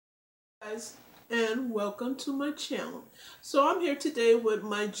Guys, and welcome to my channel. So I'm here today with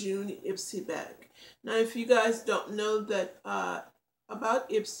my June Ipsy bag. Now if you guys don't know that about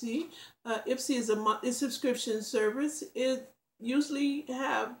Ipsy, Ipsy is a monthly subscription service. It usually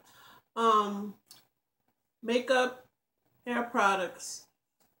have um, makeup, hair products,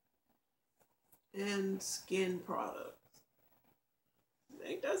 and skin products. I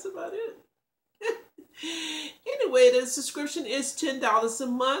think that's about it. Anyway, the subscription is $10 a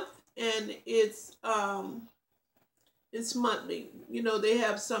month, and it's monthly. You know, they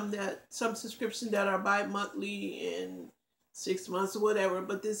have some subscriptions that are bi-monthly and 6 months or whatever,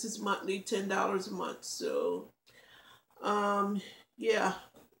 but this is monthly, $10 a month. So yeah.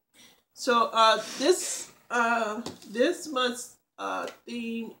 So this month's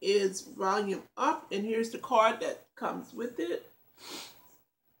theme is volume up, and here's the card that comes with it.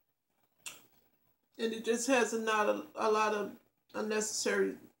 And it just has a lot of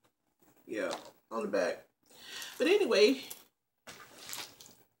unnecessary, yeah, on the back. But anyway,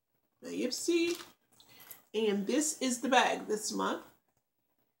 my Ipsy, and this is the bag this month.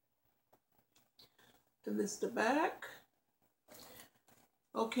 And this is the back.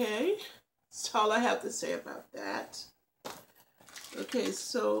 Okay, that's all I have to say about that. Okay,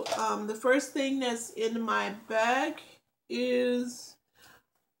 so the first thing that's in my bag is,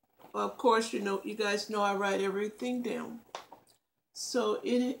 of course, you guys know I write everything down. So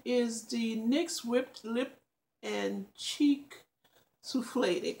it is the NYX Whipped Lip and Cheek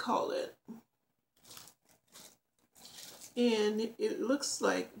Souffle, they call it. And it looks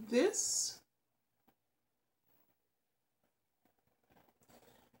like this.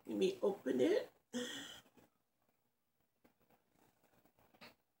 Let me open it.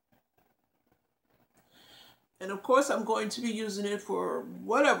 And of course, I'm going to be using it for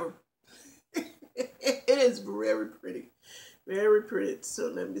whatever. It is very pretty. Very pretty. So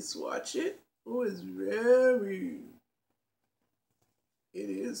let me swatch it. Oh, it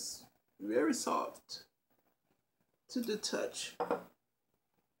is very soft to the touch.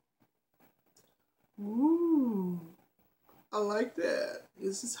 Ooh, I like that.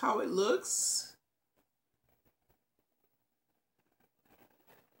 This is how it looks.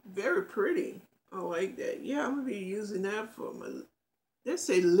 Very pretty. I like that. Yeah, I'm gonna be using that for my, they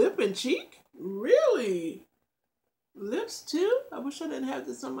say lip and cheek? Really? Lips too? I wish I didn't have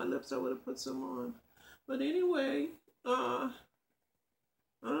this on my lips. I would have put some on. But anyway, I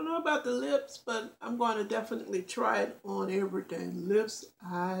don't know about the lips, but I'm going to definitely try it on everything. Lips,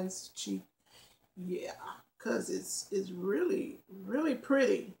 eyes, cheek. Yeah, because it's really, really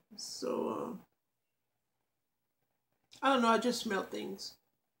pretty. So, I don't know. I just smell things.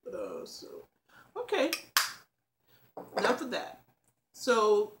 So, okay. Enough of that.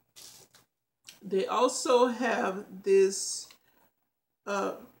 So, they also have this,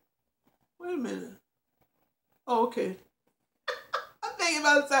 wait a minute. Oh, okay. I'm thinking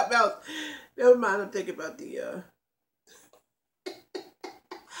about something else. Never mind, I'm thinking about the,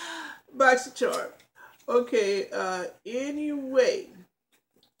 box chart. Okay, anyway,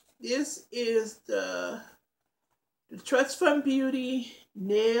 this is the Trust Fund Beauty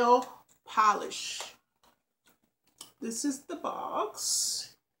Nail Polish. This is the box.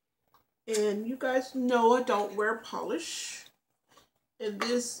 And you guys know I don't wear polish. And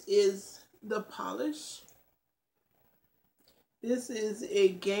this is the polish. This is a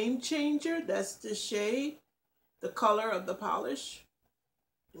game changer. That's the shade, the color of the polish.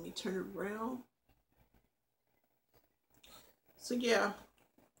 Let me turn it around. So yeah,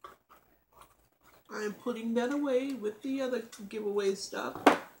 I'm putting that away with the other giveaway stuff.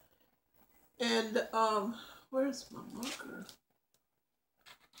 And where's my marker?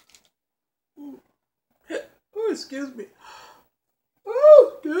 Oh, excuse me.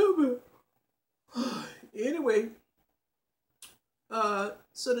 Oh, damn it. Anyway, so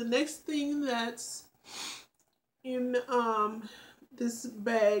the next thing that's in this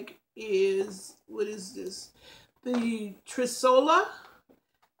bag is, what is this? The Trisola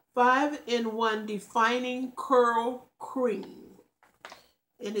 5-in-1 Defining Curl Cream.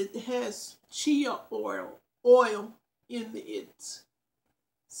 And it has chia oil in it.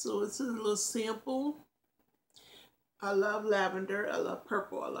 So it's a little sample. I love lavender. I love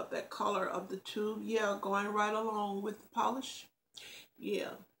purple. I love that color of the tube. Yeah, going right along with the polish.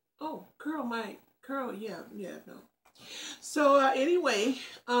 Yeah. Oh, curl. Yeah, no. So anyway,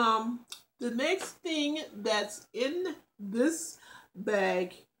 the next thing that's in this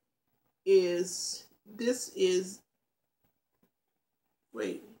bag is,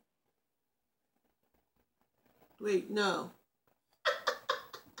 wait, no.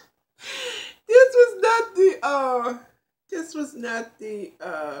 This was not the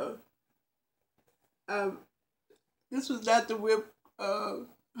This was not the whip.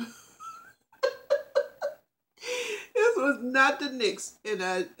 This was not the NYX, and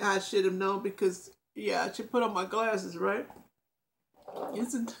I should have known because yeah, I should put on my glasses, right?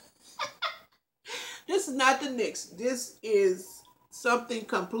 This is not the NYX. This is something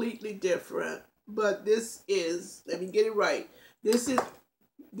completely different. But this is, let me get it right. This is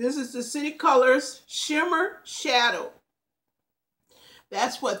the City Colors Shimmer Shadow.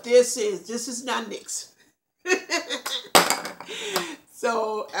 That's what this is. This is not NYX.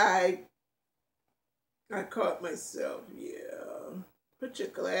 So I caught myself. Yeah. Put your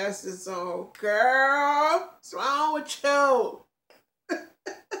glasses on, girl. What's wrong with you?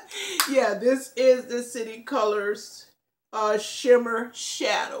 Yeah, this is the City Colors Shimmer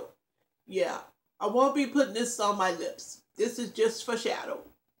Shadow. Yeah. I won't be putting this on my lips. This is just for shadow.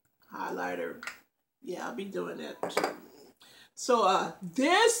 Highlighter. Yeah, I'll be doing that too. So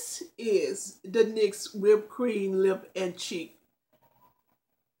this is the NYX Whipped Cream Lip and Cheek.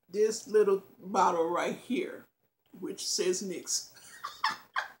 This little bottle right here, which says NYX.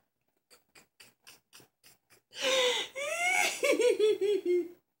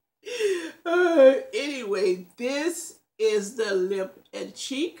 Anyway, this is the lip and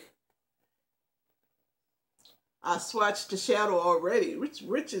cheek. I swatched the shadow already, which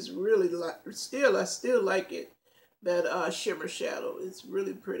is really like, I still like it. That shimmer shadow, it's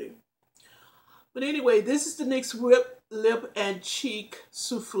really pretty. But anyway, this is the NYX Whip Lip and Cheek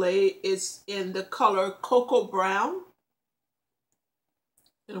Souffle. It's in the color Cocoa Brown.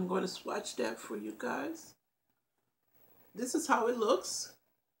 And I'm going to swatch that for you guys. This is how it looks.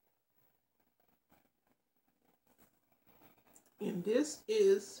 And this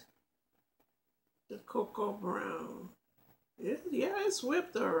is the Cocoa Brown. Yeah, it's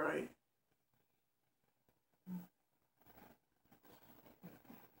whipped all right.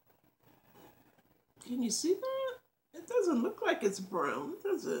 Can you see that? It doesn't look like it's brown. It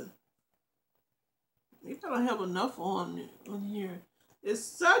doesn't. Maybe I don't have enough on here. It's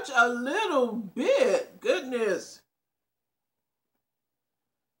such a little bit. Goodness.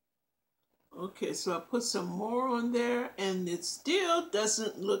 Okay, so I put some more on there, and it still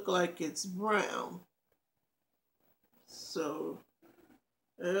doesn't look like it's brown. So,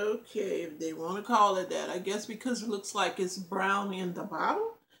 okay, if they want to call it that, I guess because it looks like it's brown in the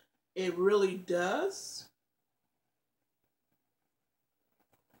bottle, it really does.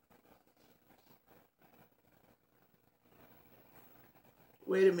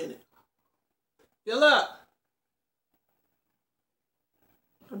 Wait a minute. Fill up.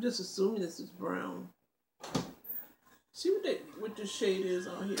 I'm just assuming this is brown. See what the shade is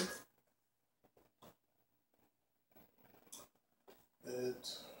on here.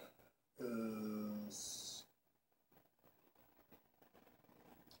 It is.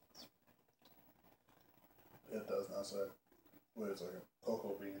 It does not say. Wait a second.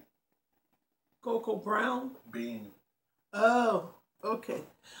 Cocoa bean. Cocoa brown? Bean. Oh, okay.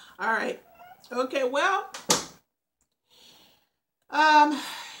 All right. Okay, well,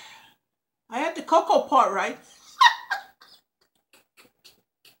 I had the cocoa part right.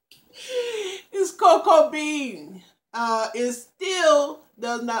 It's cocoa bean. It still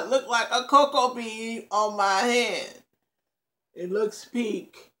does not look like a cocoa bean on my hand. It looks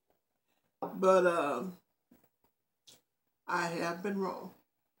pink, but I have been wrong.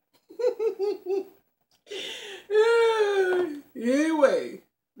 Anyway,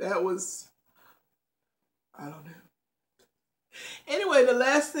 that was, I don't know. Anyway, the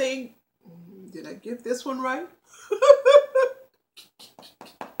last thing, did I get this one right?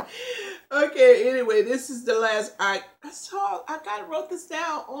 Okay, anyway, this is the last, I wrote this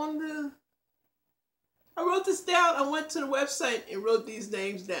down on the, I wrote this down, I went to the website and wrote these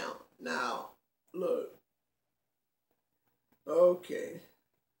names down. Now, look. Okay.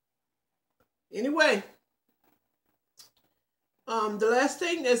 Anyway, the last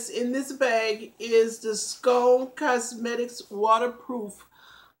thing that's in this bag is the Scone Cosmetics Waterproof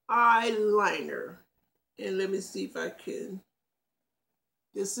Eyeliner. And let me see if I can.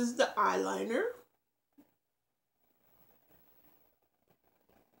 This is the eyeliner.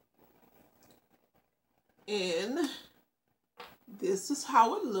 And this is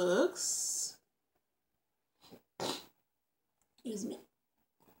how it looks. Excuse me.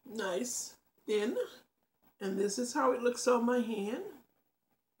 Nice, thin. And this is how it looks on my hand.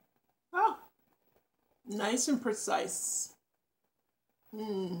 Oh, nice and precise.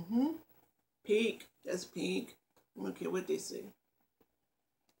 Pink. That's pink. Okay, what they say.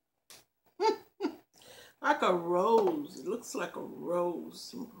 Like a rose. It looks like a rose.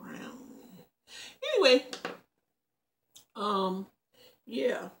 Some brown. Anyway,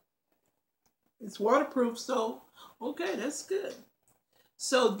 yeah. It's waterproof, so okay, that's good.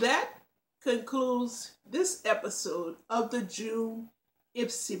 So that concludes this episode of the June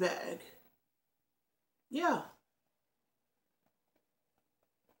Ipsy bag. Yeah.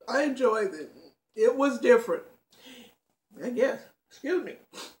 I enjoyed it. It was different, I guess. Excuse me.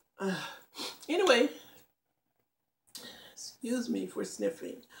 Anyway, excuse me for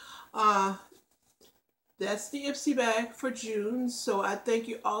sniffing. That's the Ipsy bag for June. So I thank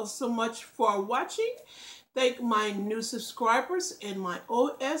you all so much for watching. Thank my new subscribers and my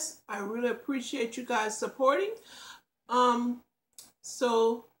OS. I really appreciate you guys supporting.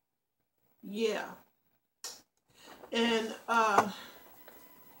 So yeah. And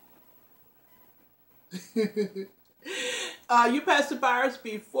you passerbyers,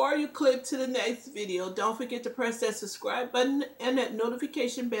 before you click to the next video, don't forget to press that subscribe button and that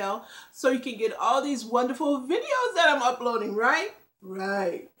notification bell so you can get all these wonderful videos that I'm uploading, right?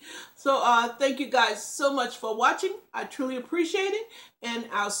 Right. So thank you guys so much for watching. I truly appreciate it, and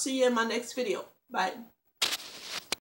I'll see you in my next video. Bye.